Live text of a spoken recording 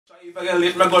If I get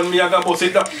lit, my gun, me, I can bust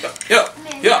it up. Yeah.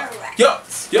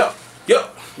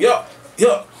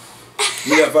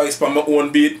 Me advice for my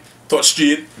own beat, touch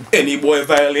street, any boy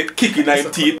violate, kicking 9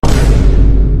 teeth.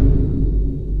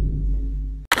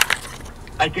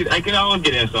 I can always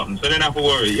get in something, so then I have to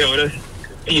worry. Yo,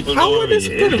 people how would this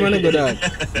put him on a good eye?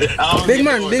 Big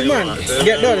man,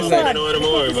 get down side.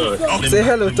 Say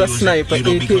hello to Sniper,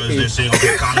 aka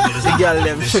the girl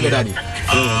them sugar daddy.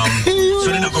 So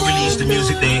they're not gonna release the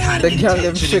music they had to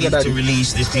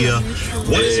release this year.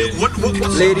 What is it? What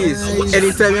ladies,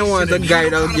 anytime you want a guy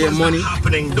that'll get money,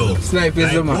 Sniper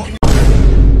is the man.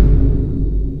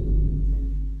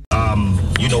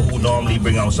 You know who normally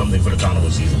bring out something for the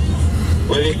carnival season?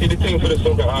 Well, you see, the thing for the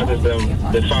soca artists,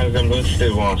 the fans them don't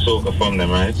still want soca from them,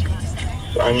 right?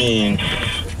 So, I mean,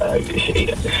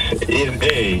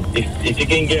 if you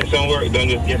can get some work done,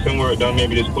 just get some work done.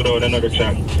 Maybe just put out another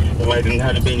track. It might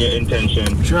not have been your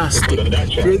intention to put out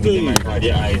that track. You might have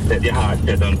your eyes set, your heart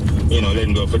set on,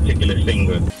 letting go a particular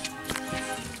single.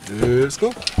 Let's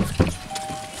go.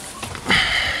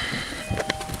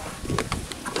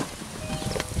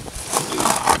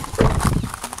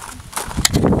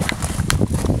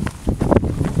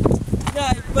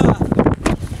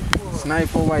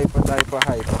 Sniper, wiper, typer,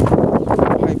 hyper.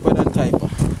 Hyper than typer.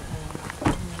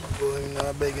 I'm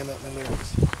not begging up my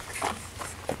lyrics.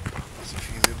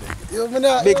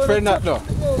 Big friend that though.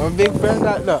 My big friend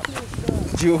that though.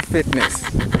 Joe Fitness.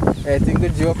 I think the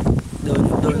joke.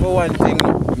 For one thing,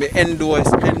 me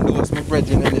endorse my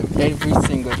brethren in him every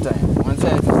single time. Once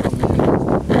I do something.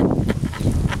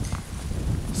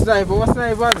 Sniper, what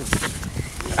Sniper doing?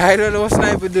 I don't know what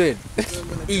Sniper doing.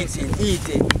 Eating.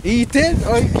 Eating?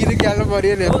 Oh, you give the girl the money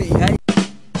and then eat.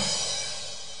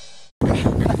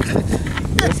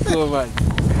 Let's go, man.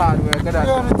 Hard work, good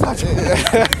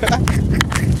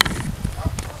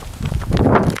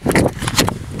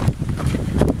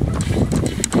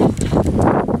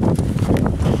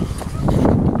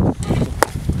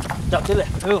Drop to the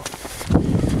left.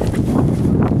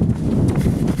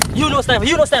 You know Sniper.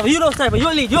 You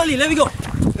lead, let me go.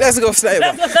 Let's go,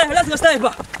 Sniper. Let's go,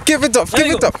 Sniper. Give it up.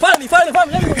 Follow me. Let me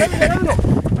go.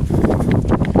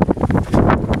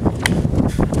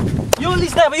 You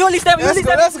lead, Sniper. Let's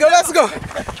go.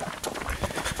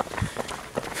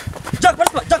 Jog for the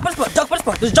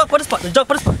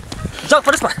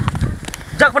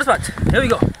spot. Here we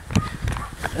go.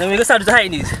 And we're gonna start with the high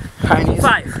knees. 5,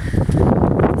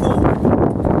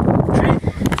 4, 3,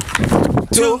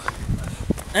 2,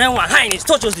 and 1. High knees.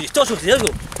 Touch those knees. Let's go.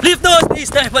 Lift those knees,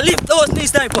 Sniper.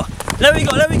 Let me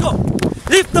go.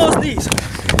 Lift those knees.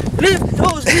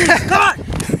 Come on.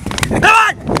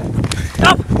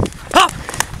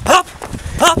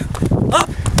 Up.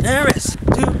 And rest.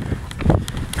 2,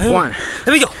 1.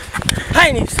 There we go.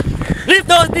 High knees. Lift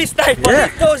those knees, Sniper. Yeah.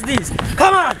 Lift those knees.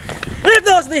 Come on. Lift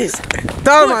those knees.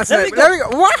 Down, man, Sniper. Let me go.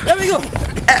 What? Let me go.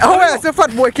 How else a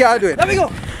fat boy can't do it? Let me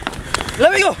go.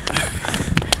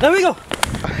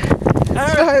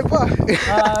 Sniper.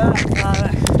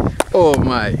 Oh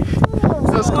my.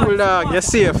 That's cool, dog. You're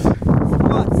safe.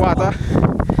 Water.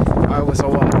 I was a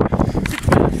water.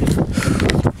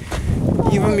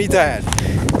 Even me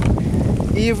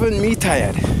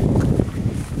tired.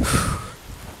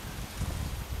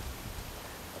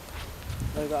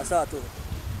 I got start to.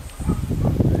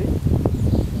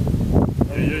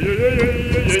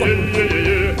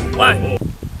 One,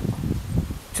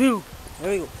 2,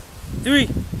 there we go. 3,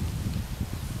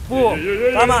 4.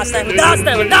 Come on, Sniper.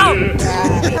 Down.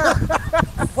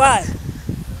 5,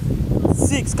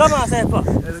 6. Come on, Sniper.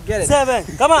 Let's get it. 7.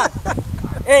 Come on.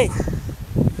 8,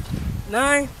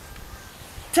 9,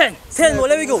 10. 10 more.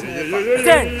 Let me go.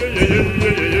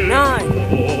 10, 9,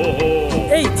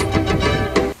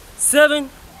 8, 7,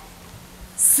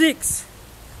 6,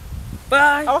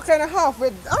 5. How kind of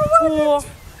halfway? 4,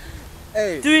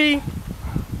 Hey. 3,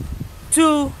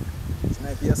 2.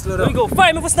 Sniper, you slow Let me down. go.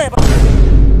 5 more for Sniper.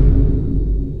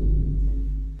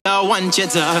 I want you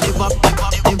to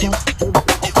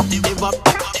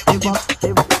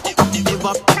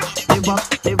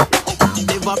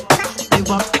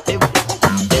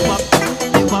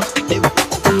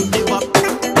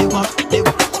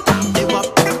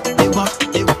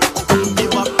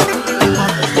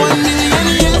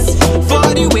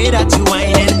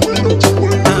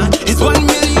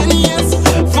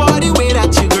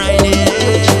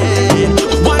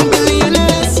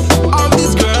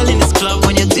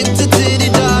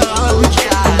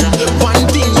one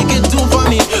thing you can do for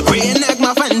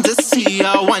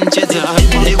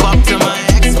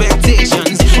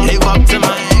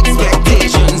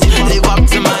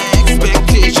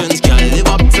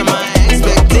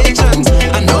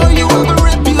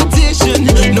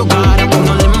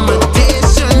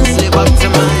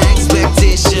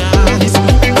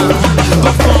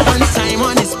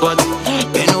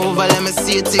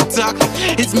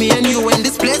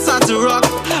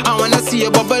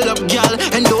girl,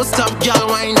 and don't stop, girl,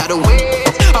 wine out the way.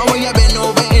 And when you bend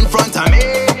over in front of me,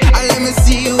 and let me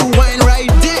see you wine right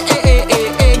there,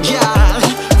 girl.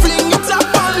 Fling it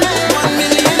up on me, 1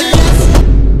 million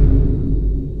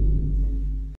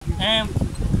yes.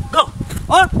 Go.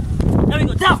 Up. There we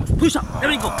go. Down. Push up. There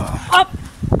we go. Up.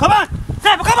 Come on.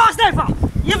 Sniper. Come on, sniper.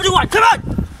 You have to do one. Come on.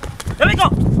 There we go.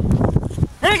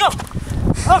 There we go.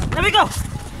 Up. There we go.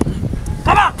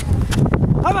 Come on.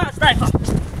 Come on, sniper.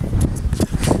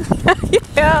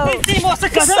 15 more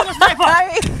seconds. Come on, sniper.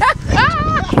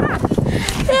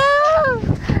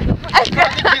 I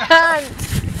can't.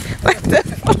 What the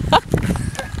fuck?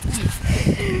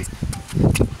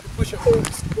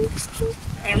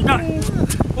 I'm done.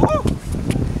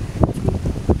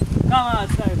 Come on,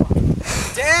 sniper.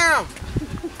 Damn!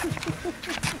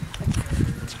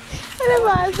 I'm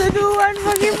about to do one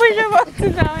fucking push-up up to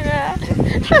down there.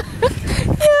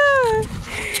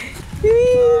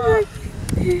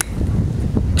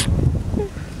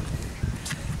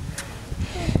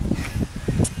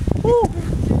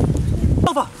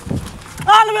 Over.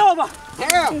 All the way over.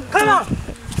 Damn! Come on.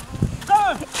 Come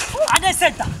on. And dead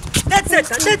center. Dead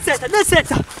center. Dead center. Dead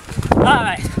center. All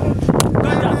right.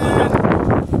 Good job. Good job.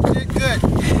 You did good.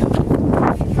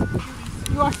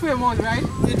 You watched film on, right?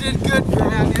 You did good for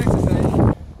the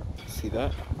exercise. See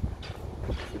that?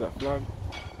 See that flag?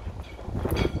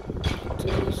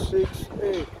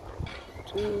 268.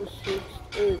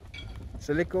 268.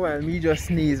 So look while me just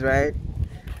sneeze, right?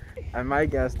 And my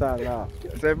girl start laugh.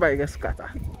 So everybody just scatter.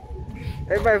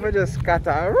 Everybody for just scatter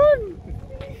and run.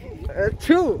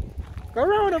 True. Go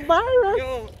around the virus.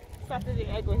 Yo, Saturday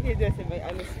I go hairdressing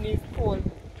and I sneeze cold.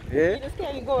 Yeah? You just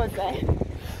can't go outside.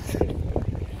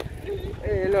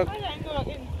 Hey, look. I can't go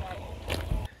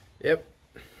inside. Yep.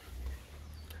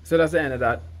 So that's the end of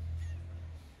that.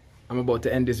 I'm about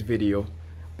to end this video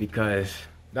because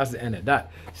that's the end of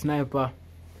that. Sniper,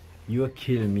 you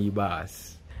kill me,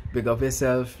 boss. Big up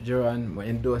yourself, Joran. I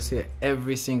endorse you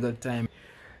every single time.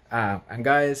 And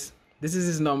guys, this is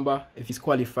his number. If he's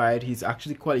qualified, he's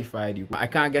actually qualified. I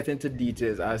can't get into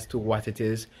details as to what it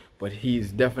is, but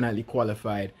he's definitely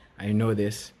qualified. I know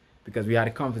this because we had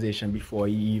a conversation before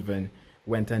he even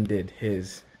went and did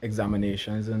his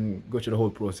examinations and go through the whole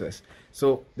process.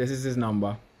 So this is his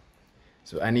number.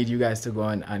 So I need you guys to go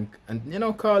on and you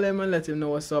know, call him and let him know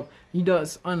what's up. He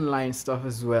does online stuff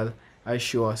as well, I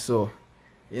sure. So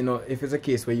you know, if it's a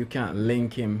case where you can't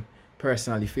link him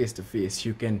personally face to face,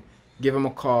 you can give him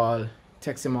a call,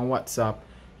 text him on WhatsApp,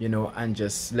 you know, and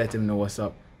just let him know what's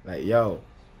up. Like, yo,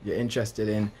 you're interested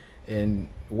in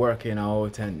working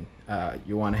out and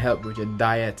you want help with your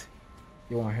diet.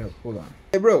 You want help? Hold on.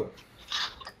 Hey, bro.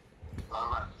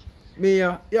 Me,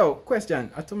 yo,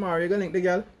 question. Tomorrow you gonna link the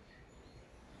girl?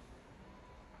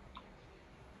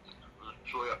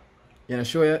 Sure, yeah. You not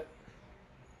sure yet?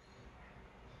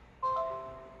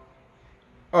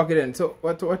 Okay then, so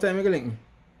what time you gonna link me?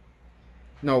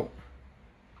 No.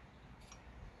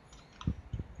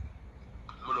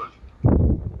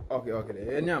 Okay then.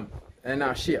 You nyam and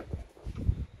now share.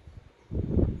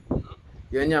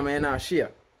 You nyam and now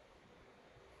share.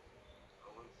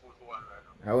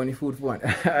 I only food for one.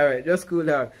 Alright, just cool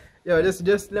down. Yo,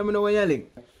 just let me know when you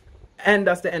link. And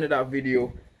that's the end of that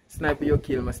video. Sniper, you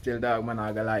kill me still, dog, man,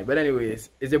 I gotta lie. But anyways,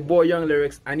 it's your boy Young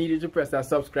Lyrics. I need you to press that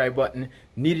subscribe button.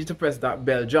 Need you to press that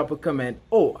bell. Drop a comment.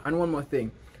 Oh, and one more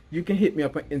thing. You can hit me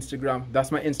up on Instagram.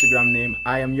 That's my Instagram name.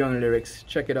 I am Young Lyrics.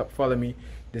 Check it up. Follow me.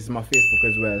 This is my Facebook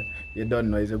as well. You don't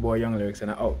know, it's your boy Young Lyrics,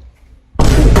 and I'm out. 1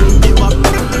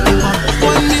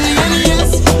 million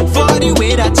yes for the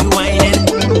way that you whining.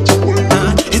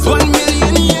 It's 1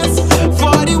 million yes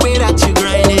for the way that you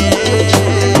grinding.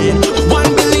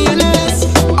 1 billion yes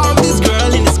of this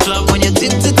girl in this club when you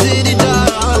tip to the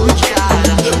dog.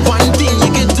 One thing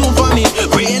you can do for me,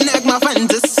 bring back my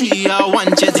fantasy. I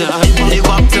want you to.